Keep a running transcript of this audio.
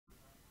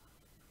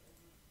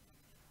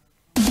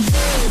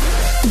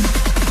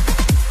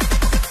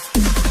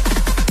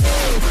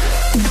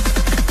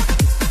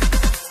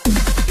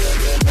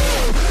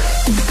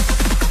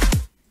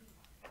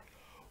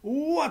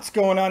What's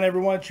going on,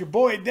 everyone? It's your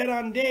boy, Dead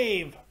on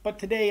Dave. But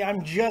today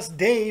I'm just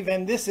Dave,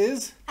 and this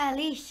is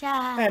Alisha.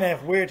 And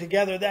if we're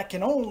together, that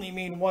can only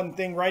mean one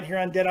thing right here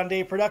on Dead on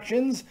Dave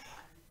Productions.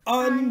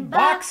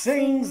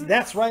 Unboxings.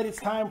 That's right, it's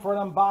time for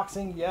an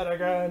unboxing yet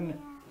again.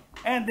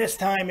 And this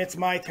time it's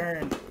my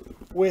turn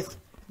with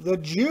the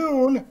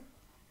June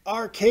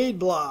arcade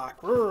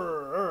block.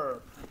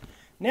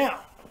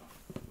 Now,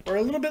 we're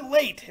a little bit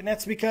late, and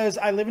that's because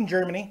I live in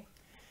Germany.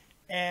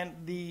 And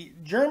the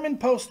German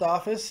post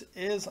office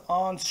is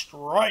on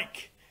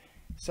strike.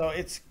 So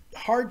it's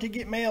hard to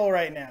get mail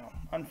right now,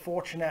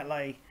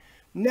 unfortunately.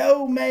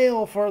 No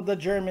mail for the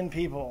German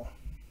people.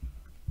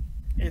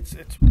 It's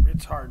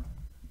hard.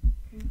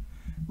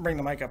 Bring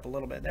the mic up a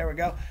little bit. There we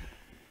go.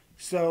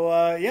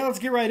 So, yeah, let's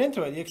get right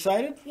into it. You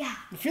excited? Yeah.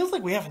 It feels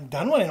like we haven't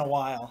done one in a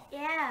while.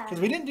 Yeah.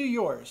 Because we didn't do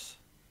yours.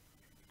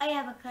 Oh,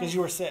 yeah, because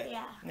you were sick.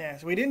 Yeah. Yeah,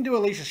 so we didn't do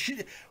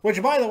Alisha.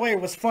 Which, by the way,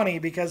 was funny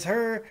because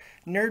her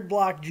Nerd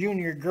Block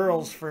Junior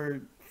Girls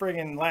for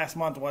friggin' last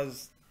month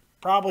was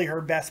probably her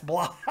best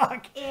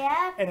block.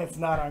 Yep. And it's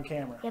not on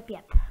camera.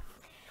 Yep.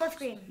 Full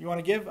screen. You want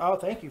to give? Oh,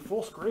 thank you.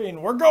 Full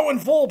screen. We're going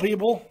full,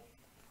 people.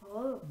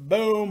 Oh.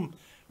 Boom.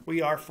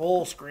 We are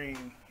full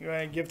screen. You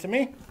want to give to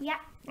me? Yeah.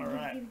 All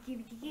right.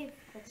 Give.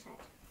 What's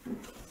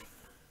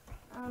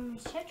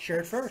that?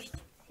 Shirt first.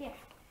 Here.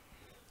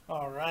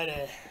 All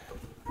righty.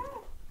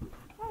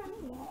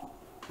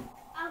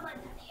 I'll let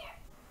them here.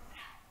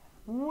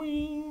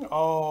 Wing.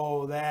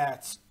 Oh,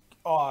 that's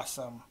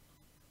awesome.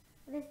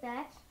 What is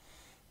that?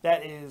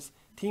 That is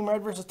Team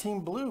Red versus Team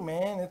Blue,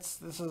 man. This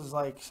is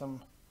like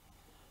some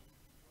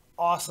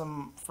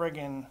awesome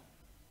friggin'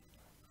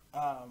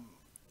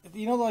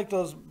 you know, like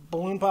those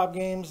balloon pop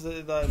games.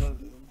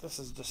 This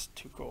is just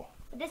too cool.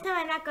 But this time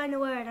I'm not going to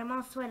wear it. I'm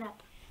all sweat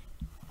up.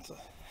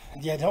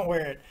 Yeah, don't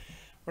wear it.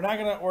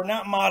 We're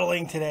not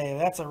modeling today.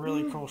 That's a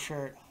really cool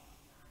shirt.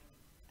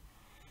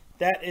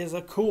 That is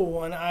a cool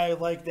one. I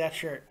like that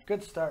shirt.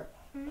 Good start.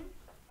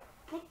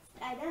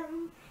 Next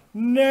item.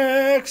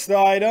 Next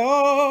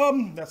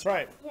item. That's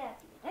right. Yeah.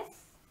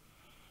 This?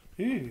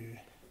 Ooh.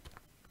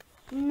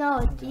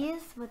 No,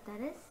 this what that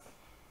is?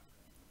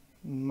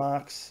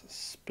 Max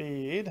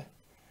Speed.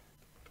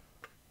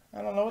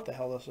 I don't know what the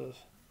hell this is.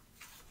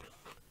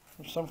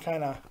 Some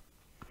kind of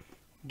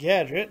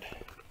gadget.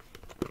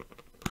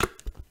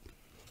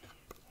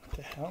 What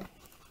the hell?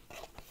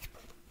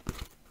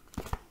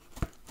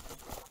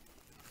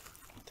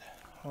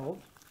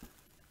 Hold.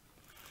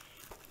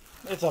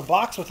 It's a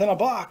box within a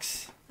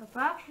box. A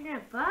box in a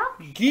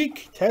box?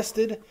 Geek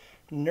tested,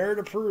 nerd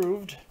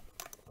approved.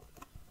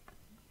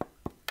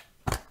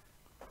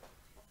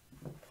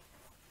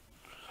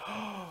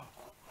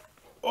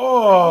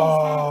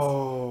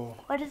 Oh!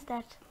 What is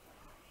that?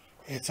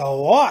 It's a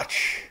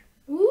watch.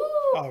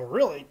 Ooh! A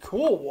really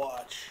cool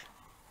watch.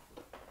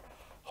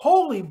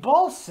 Holy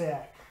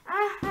ballsack.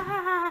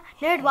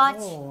 Nerd watch.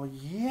 Oh,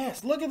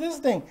 yes. Look at this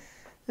thing.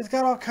 It's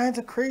got all kinds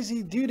of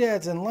crazy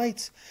doodads and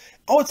lights.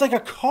 Oh, it's like a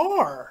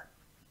car.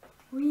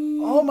 Whee.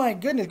 Oh, my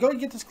goodness. Go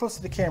get this close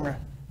to the camera.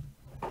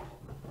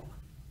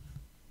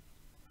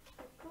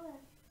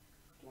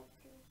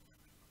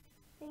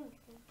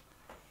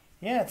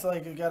 Yeah, it's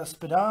like it got a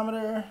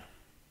speedometer.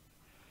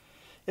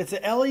 It's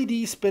an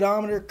LED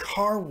speedometer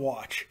car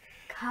watch.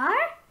 Car?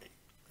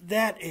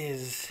 That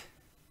is...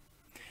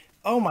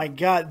 Oh, my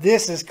God.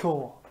 This is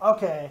cool.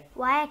 Okay.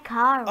 Why a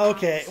car watch?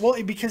 Okay,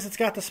 well, because it's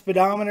got the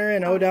speedometer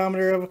and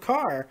odometer of a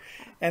car.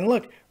 And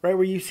look, right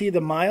where you see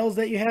the miles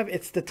that you have,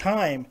 it's the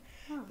time.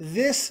 Oh.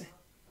 This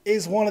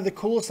is one of the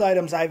coolest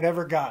items I've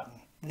ever gotten.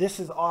 This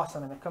is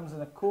awesome, and it comes in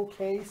a cool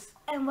case.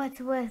 And what's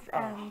with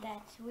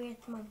that weird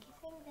monkey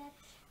thing?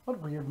 What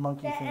weird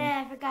monkey thing?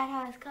 I forgot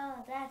how it's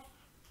called.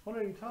 What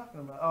are you talking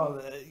about? Oh,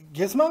 the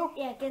Gizmo?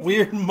 Yeah, Gizmo.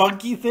 Weird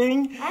monkey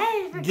thing?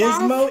 I forgot.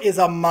 Gizmo is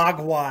a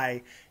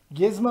mogwai.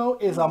 Gizmo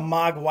is a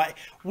mogwai.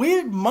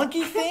 Weird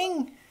monkey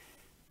thing?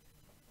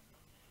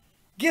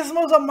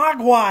 Gizmo's a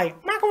mogwai.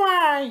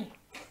 Mogwai!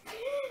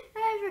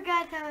 I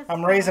forgot how it's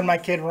I'm raising my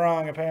kid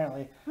wrong,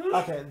 apparently.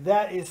 Okay,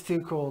 that is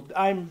too cool.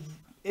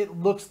 It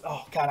looks,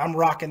 oh God, I'm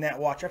rocking that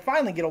watch. I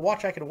finally get a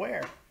watch I could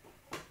wear.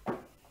 Oh,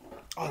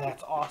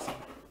 that's awesome.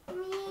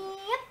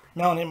 Yep.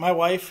 Melanie, my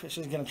wife,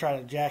 she's going to try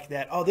to jack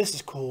that. Oh, this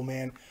is cool,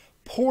 man.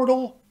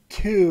 Portal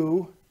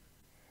 2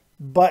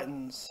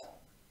 buttons.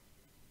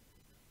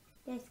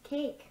 There's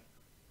cake.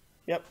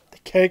 Yep, the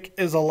cake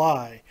is a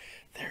lie.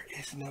 There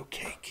is no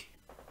cake.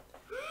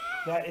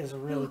 That is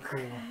really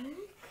cool.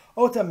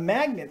 Oh, it's a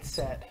magnet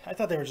set. I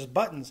thought they were just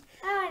buttons.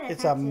 Oh,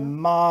 It's a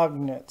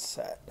magnet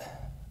set.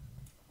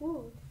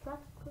 Ooh,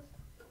 that's cool.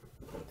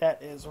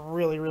 That is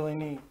really, really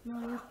neat. No,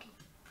 look.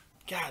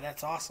 God,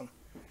 that's awesome.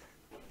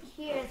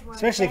 Here's one.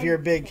 Especially if you're a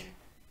big...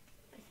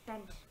 It's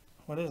bent.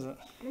 What is it?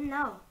 I don't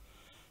know.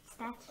 It's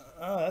that.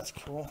 Oh, that's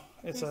cool.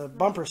 It's a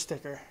bumper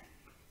sticker.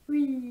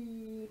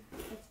 Whee!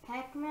 It's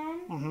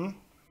Pac-Man. Mm-hmm.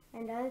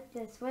 And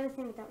there's one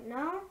thing we don't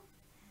know.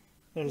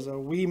 There's a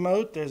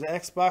Wiimote. There's an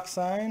Xbox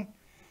sign.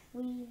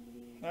 Whee!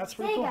 That's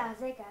pretty cool.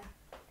 Sega.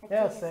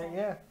 Yeah,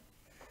 yeah.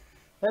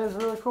 That is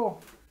really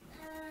cool.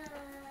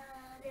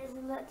 There's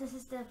This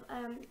is the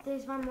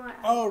there's one more.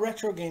 Oh,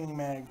 retro gaming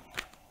mag.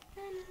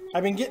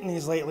 I've been getting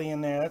these lately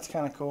in there. That's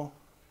kind of cool.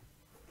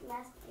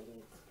 Last video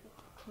is pretty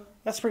cool.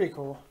 That's pretty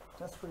cool.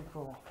 That's pretty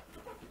cool.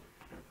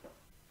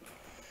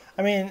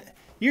 I mean,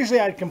 usually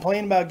I'd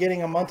complain about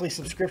getting a monthly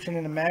subscription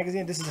in a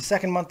magazine. This is the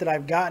second month that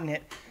I've gotten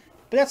it.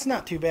 But that's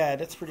not too bad.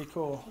 That's pretty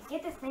cool.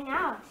 Get this thing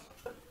out.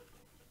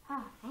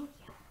 Oh, thank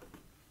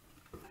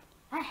you.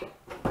 Ah,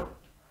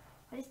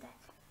 what is that?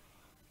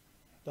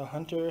 The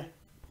Hunter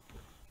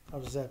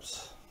of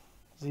Zebus.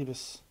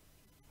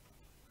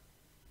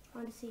 I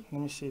want to see.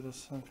 Let me see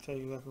this. I'll tell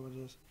you exactly what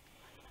it is.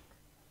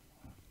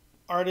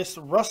 Artist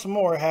Russ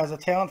Moore has a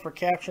talent for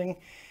capturing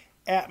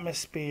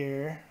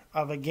atmosphere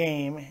of a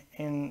game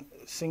in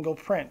single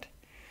print.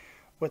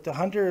 With the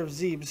Hunter of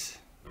Zebes,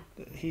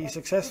 he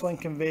successfully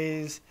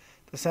conveys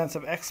the sense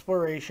of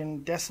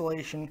exploration,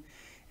 desolation,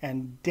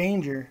 and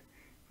danger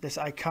this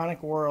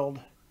iconic world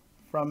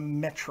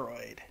from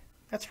Metroid.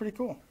 That's pretty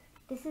cool.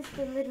 This is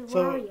the little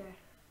warrior.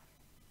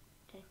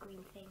 The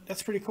green thing.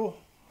 That's pretty cool.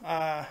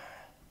 I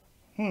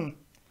don't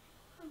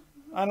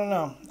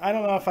know. I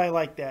don't know if I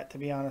like that, to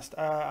be honest.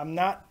 I'm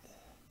not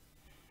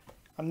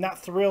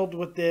thrilled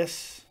with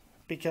this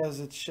because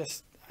it's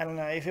just, I don't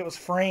know, if it was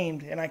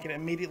framed and I could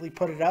immediately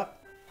put it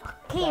up,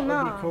 that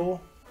would be cool.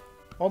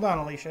 Hold on,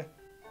 Alicia.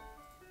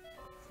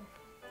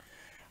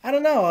 I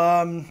don't know.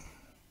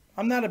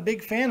 I'm not a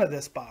big fan of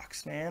this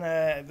box,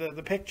 man.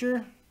 The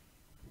picture,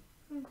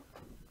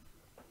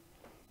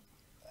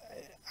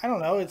 I don't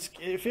know.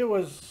 If it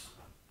was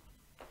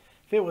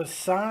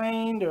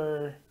signed,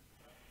 or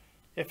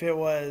if it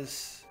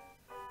was,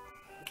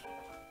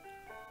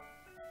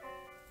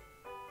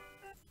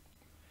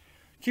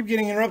 keep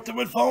getting interrupted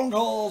with phone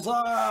calls.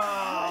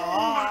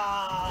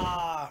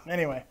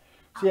 Anyway,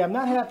 so yeah, I'm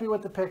not happy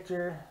with the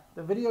picture.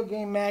 The video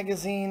game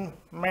magazine,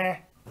 meh.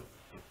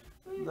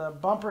 The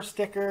bumper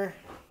sticker,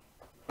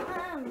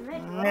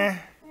 meh. I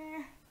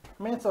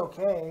mean, it's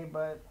okay,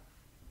 but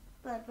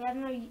we have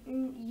no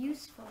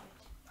use for it.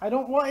 I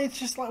don't want. It's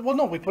just like, well,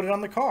 no, we put it on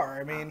the car.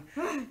 I mean,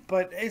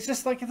 but it's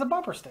just like it's a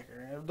bumper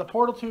sticker. The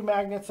Portal 2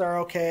 magnets are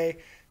okay.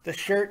 The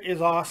shirt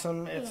is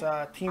awesome. It's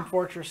Team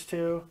Fortress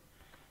 2,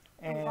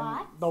 and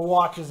the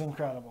watch is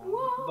incredible.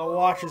 Whoa. The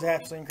watch is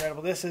absolutely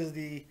incredible. This is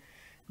the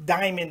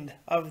diamond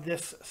of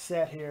this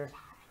set here.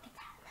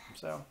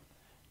 So,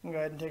 you can go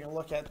ahead and take a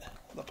look at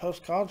the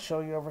postcard. Show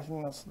you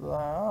everything that's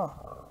there.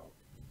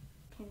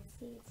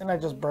 And I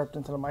just burped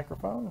into the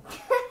microphone.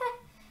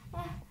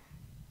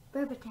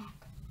 Burp attack.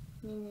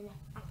 No.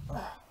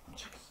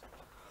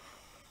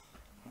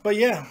 But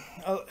yeah,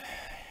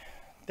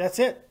 that's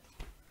it.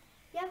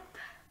 Yep.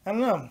 I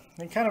don't know.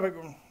 It kind of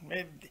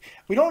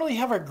we don't really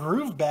have our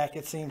groove back.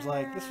 It seems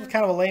like this was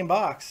kind of a lame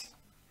box,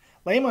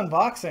 lame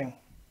unboxing.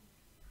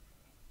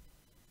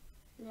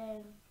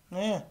 Lame.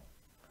 Yeah.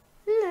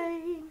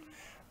 Lame.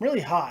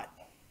 Really hot.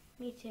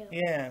 Me too.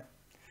 Yeah.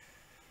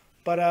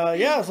 But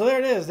yeah, so there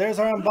it is. There's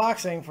our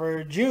unboxing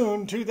for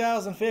June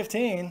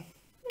 2015.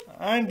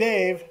 I'm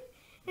Dave.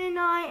 And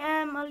I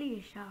am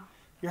Alisha.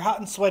 You're hot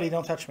and sweaty.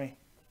 Don't touch me.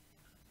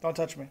 Don't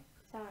touch me.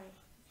 Sorry.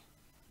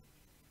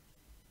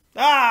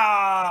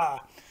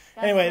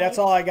 Anyway, that's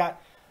all I got.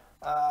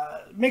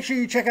 Make sure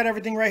you check out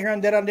everything right here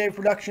on Dead on Dave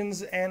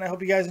Productions, and I hope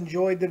you guys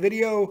enjoyed the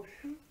video.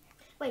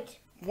 Wait.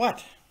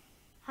 What?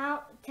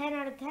 How 10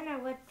 out of 10 or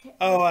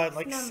what?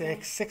 Like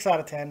number? 6 out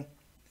of 10.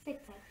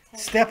 6 out of 10.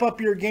 Step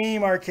up your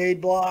game,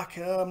 Arcade Block.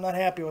 I'm not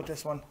happy with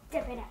this one.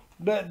 Step it up.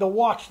 The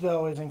watch,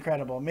 though, is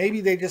incredible.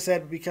 Maybe they just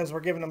said because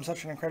we're giving them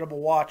such an incredible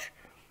watch,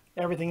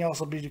 everything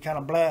else will be kind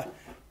of blah.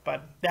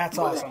 But that's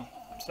awesome.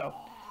 So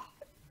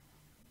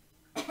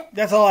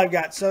that's all I've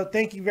got. So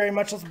thank you very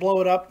much. Let's blow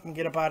it up and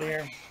get up out of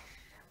here.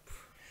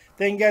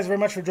 Thank you guys very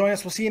much for joining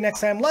us. We'll see you next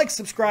time. Like,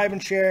 subscribe,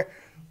 and share.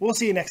 We'll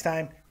see you next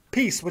time.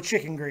 Peace with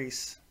chicken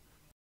grease.